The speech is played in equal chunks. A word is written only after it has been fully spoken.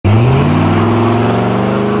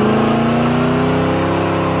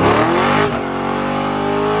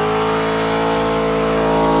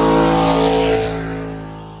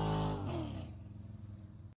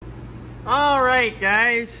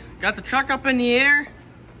Got the truck up in the air.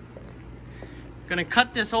 Gonna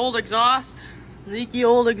cut this old exhaust, leaky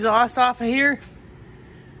old exhaust off of here.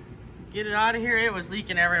 Get it out of here. It was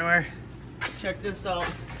leaking everywhere. Check this out.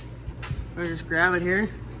 I'll just grab it here.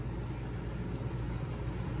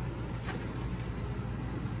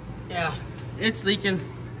 Yeah, it's leaking.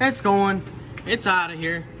 It's going. It's out of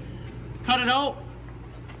here. Cut it out.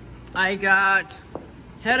 I got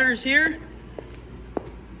headers here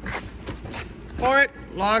for it.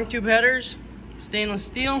 Long tube headers, stainless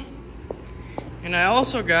steel. And I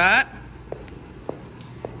also got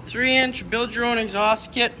 3-inch build your own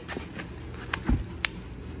exhaust kit.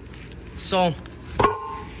 So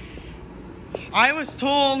I was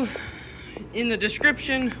told in the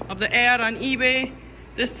description of the ad on eBay,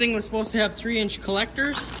 this thing was supposed to have 3-inch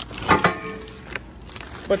collectors,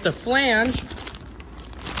 but the flange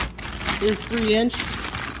is 3-inch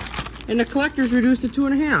and the collector's reduced to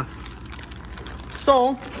 2.5.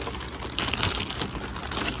 So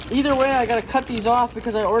either way, I gotta cut these off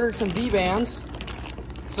because I ordered some V-bands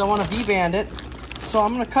because I want to V-band it. So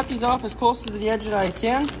I'm gonna cut these off as close to the edge that I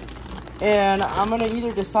can, and I'm gonna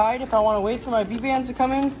either decide if I want to wait for my V-bands to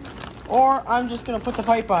come in, or I'm just gonna put the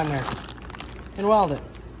pipe on there and weld it.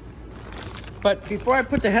 But before I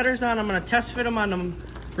put the headers on, I'm gonna test fit them on the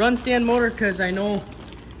run stand motor because I know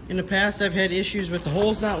in the past I've had issues with the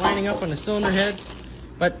holes not lining up on the cylinder heads.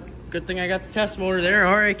 But good thing I got the test motor there,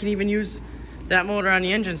 or I can even use that motor on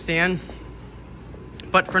the engine stand.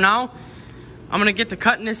 But for now, I'm gonna get to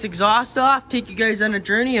cutting this exhaust off, take you guys on a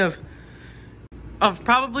journey of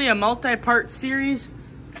probably a multi-part series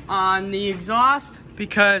on the exhaust,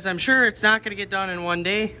 because I'm sure it's not gonna get done in one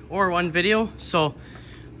day or one video. So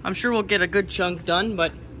I'm sure we'll get a good chunk done,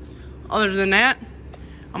 but other than that,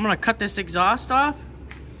 I'm gonna cut this exhaust off,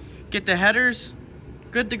 get the headers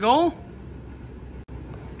good to go.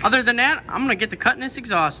 Other than that, I'm gonna get to cutting this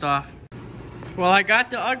exhaust off. Well, I got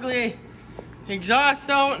the ugly exhaust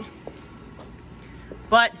out,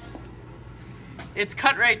 but it's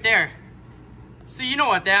cut right there. So you know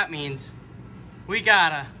what that means. We're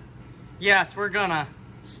gonna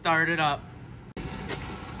start it up.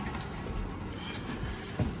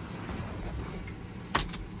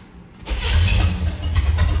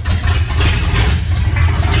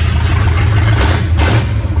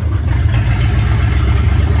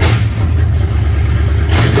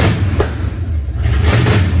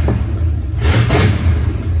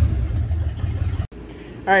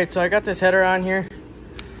 All right, so I got this header on here.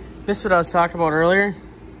 This is what I was talking about earlier.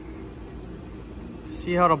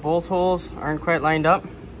 See how the bolt holes aren't quite lined up?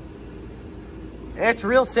 It's a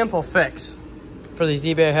real simple fix for these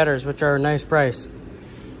eBay headers, which are a nice price.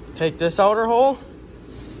 Take this outer hole,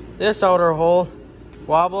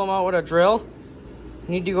 wobble them out with a drill.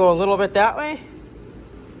 You need to go a little bit that way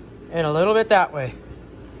and a little bit that way.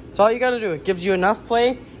 That's all you gotta do. It gives you enough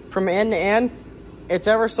play from end to end. It's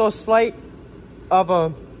ever so slight of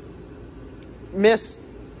a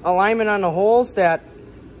misalignment on the holes that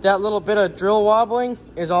little bit of drill wobbling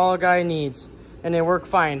is all a guy needs, and they work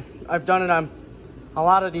fine. I've done it on a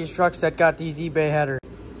lot of these trucks that got these eBay headers.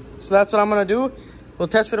 So that's what I'm gonna do. We'll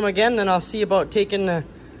test fit them again, then I'll see about taking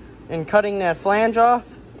and cutting that flange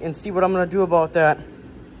off and see what I'm gonna do about that.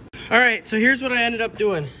 All right, so here's what I ended up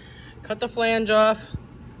doing. Cut the flange off.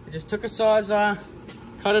 I just took a Sawzall,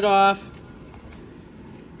 cut it off,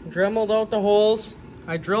 dremeled out the holes.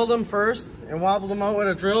 I drilled them first and wobbled them out with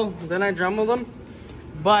a drill, then I dremeled them.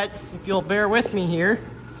 But if you'll bear with me here,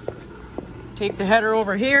 take the header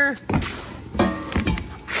over here.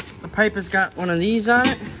 The pipe has got one of these on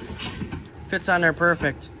it. Fits on there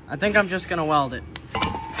perfect. I think I'm just gonna weld it.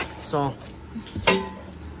 So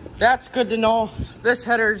that's good to know. This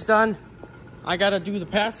header is done. I gotta do the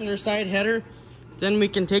passenger side header. Then we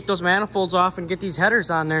can take those manifolds off and get these headers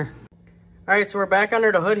on there. All right, so we're back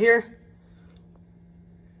under the hood here.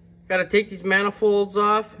 Got to take these manifolds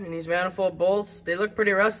off and these manifold bolts. They look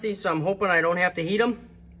pretty rusty, so I'm hoping I don't have to heat them.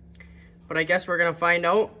 But I guess we're going to find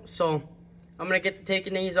out. So I'm going to get to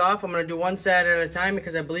taking these off. I'm going to do one side at a time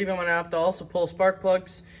because I believe I'm going to have to also pull spark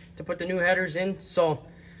plugs to put the new headers in. So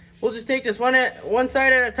we'll just take this one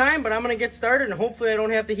side at a time, but I'm going to get started, and hopefully I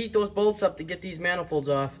don't have to heat those bolts up to get these manifolds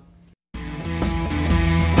off.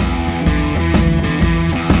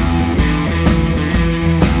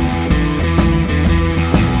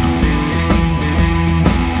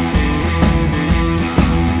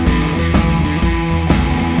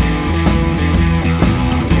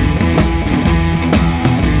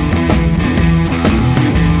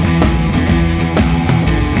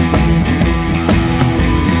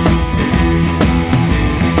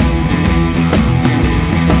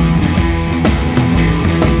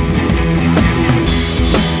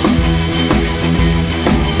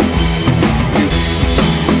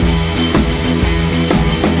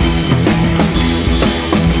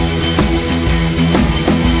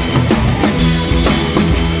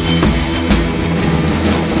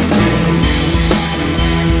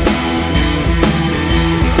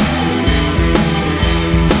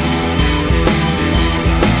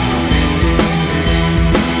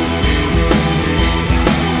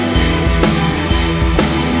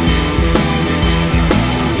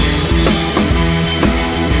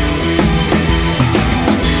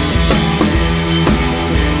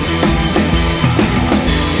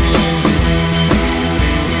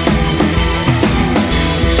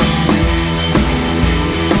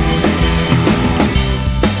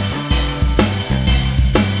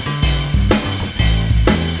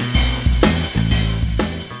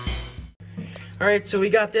 right, so we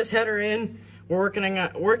got this header in. We're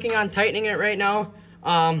working on tightening it right now.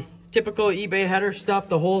 Typical eBay header stuff,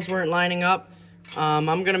 the holes weren't lining up.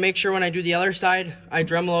 I'm gonna make sure when I do the other side, I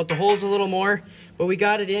Dremel out the holes a little more, but we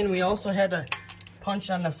got it in. We also had to punch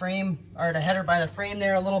on the frame, or the header by the frame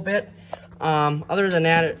there a little bit. Other than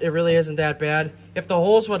that, it really isn't that bad. If the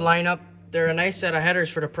holes would line up, they're a nice set of headers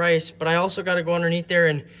for the price, but I also gotta go underneath there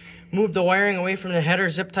and move the wiring away from the header,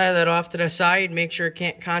 zip tie that off to the side, make sure it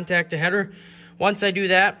can't contact the header. Once I do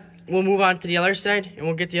that, we'll move on to the other side and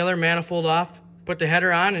we'll get the other manifold off, put the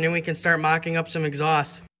header on, and then we can start mocking up some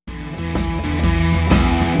exhaust.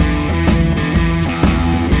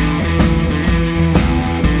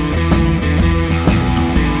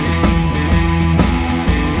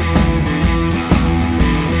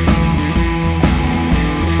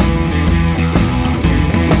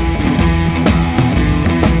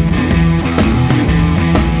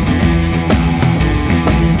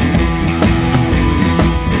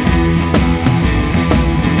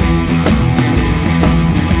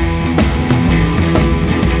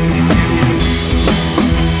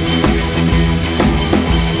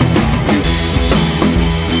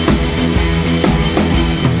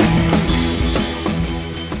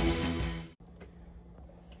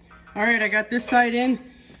 Alright, I got this side in.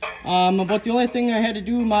 About the only thing I had to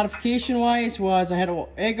do modification wise was I had to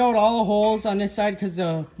egg out all the holes on this side because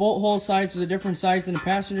the bolt hole size was a different size than the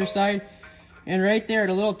passenger side. And right there,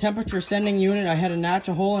 the little temperature sending unit, I had to notch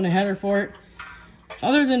a hole in the header for it.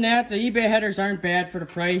 Other than that, the eBay headers aren't bad for the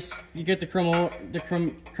price. You get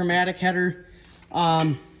the chromatic header.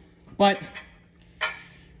 But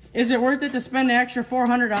is it worth it to spend the extra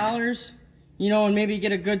 $400, you know, and maybe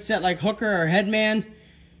get a good set like hooker or headman?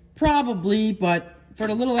 Probably, but for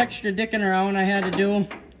the little extra dicking around I had to do,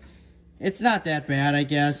 it's not that bad, I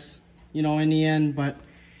guess, you know, in the end. But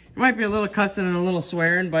it might be a little cussing and a little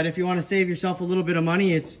swearing, but if you want to save yourself a little bit of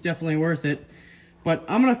money, it's definitely worth it. But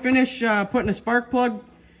I'm going to finish putting a spark plug.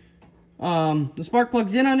 The spark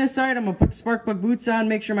plug's in on this side. I'm going to put the spark plug boots on,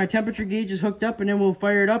 make sure my temperature gauge is hooked up, and then we'll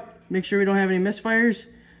fire it up. Make sure we don't have any misfires.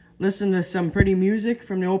 Listen to some pretty music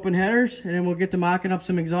from the open headers, and then we'll get to mocking up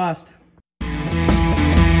some exhaust.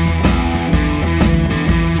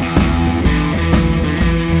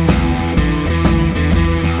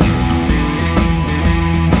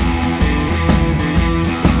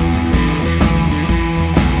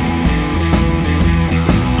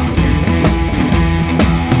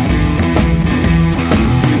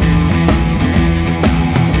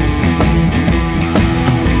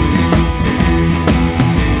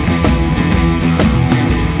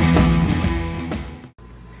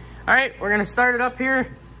 Alright, we're going to start it up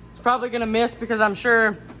here. It's probably going to miss because I'm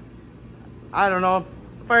sure, I don't know,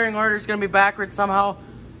 firing order is going to be backwards somehow.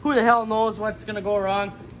 Who the hell knows what's going to go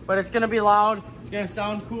wrong, but it's going to be loud. It's going to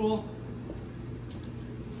sound cool.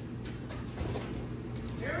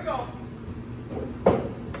 Here we go.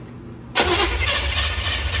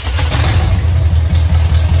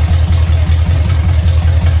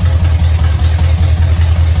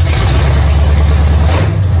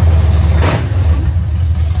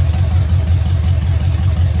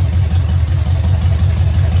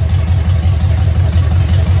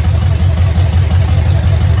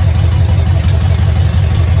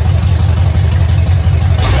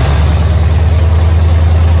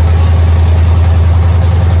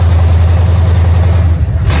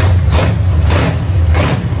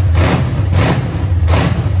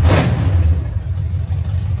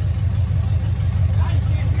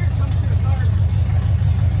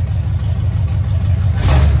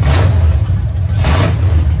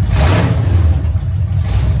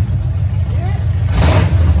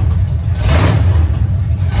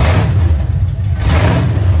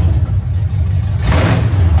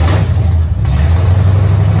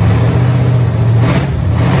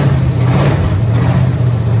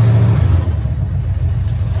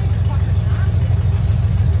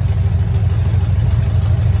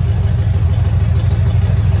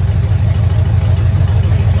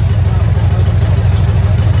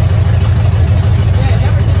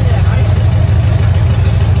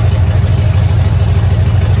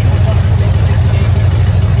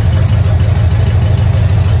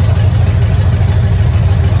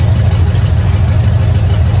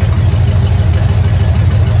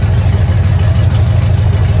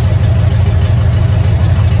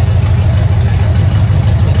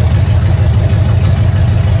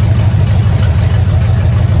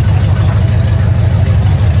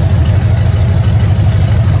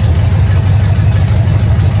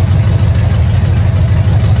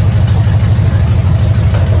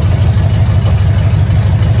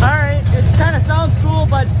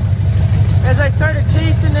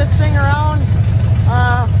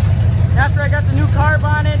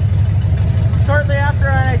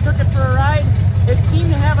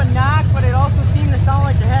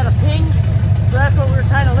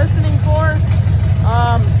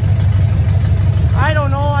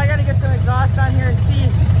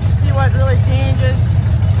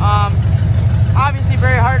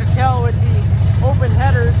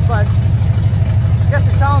 but I guess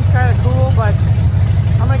it sounds kind of cool. But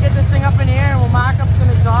I'm gonna get this thing up in the air and we'll mock up some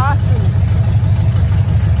exhaust and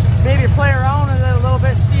maybe play around with it a little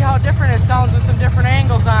bit and see how different it sounds with some different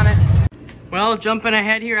angles on it. Well, jumping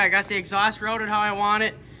ahead here, I got the exhaust routed how I want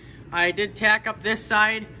it. I did tack up this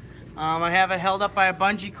side. I have it held up by a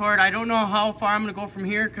bungee cord. I don't know how far I'm gonna go from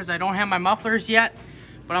here because I don't have my mufflers yet,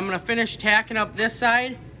 but I'm gonna finish tacking up this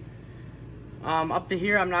side. Up to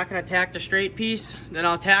here, I'm not gonna tack the straight piece. Then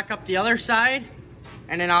I'll tack up the other side,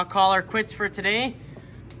 and then I'll call her quits for today.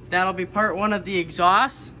 That'll be part one of the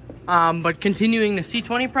exhaust, but continuing the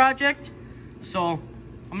C20 project. So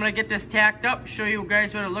I'm gonna get this tacked up, show you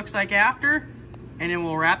guys what it looks like after, and then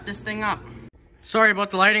we'll wrap this thing up. Sorry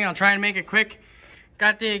about the lighting, I'll try and make it quick.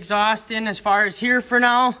 Got the exhaust in as far as here for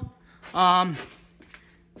now.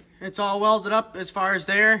 It's all welded up as far as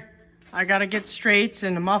there. I gotta get straights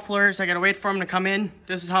and the mufflers. I gotta wait for them to come in.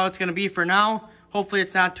 This is how it's gonna be for now. Hopefully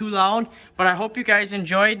it's not too loud, but I hope you guys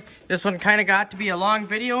enjoyed. This one kind of got to be a long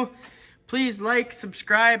video. Please like,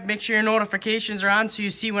 subscribe, make sure your notifications are on so you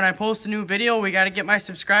see when I post a new video. We gotta get my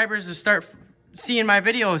subscribers to start seeing my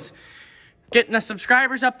videos. Getting the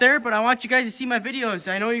subscribers up there, but I want you guys to see my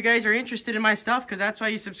videos. I know you guys are interested in my stuff because that's why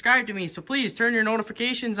you subscribe to me. So please turn your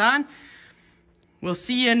notifications on. We'll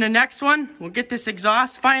see you in the next one. We'll get this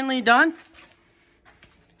exhaust finally done.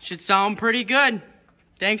 Should sound pretty good.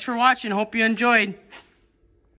 Thanks for watching. Hope you enjoyed.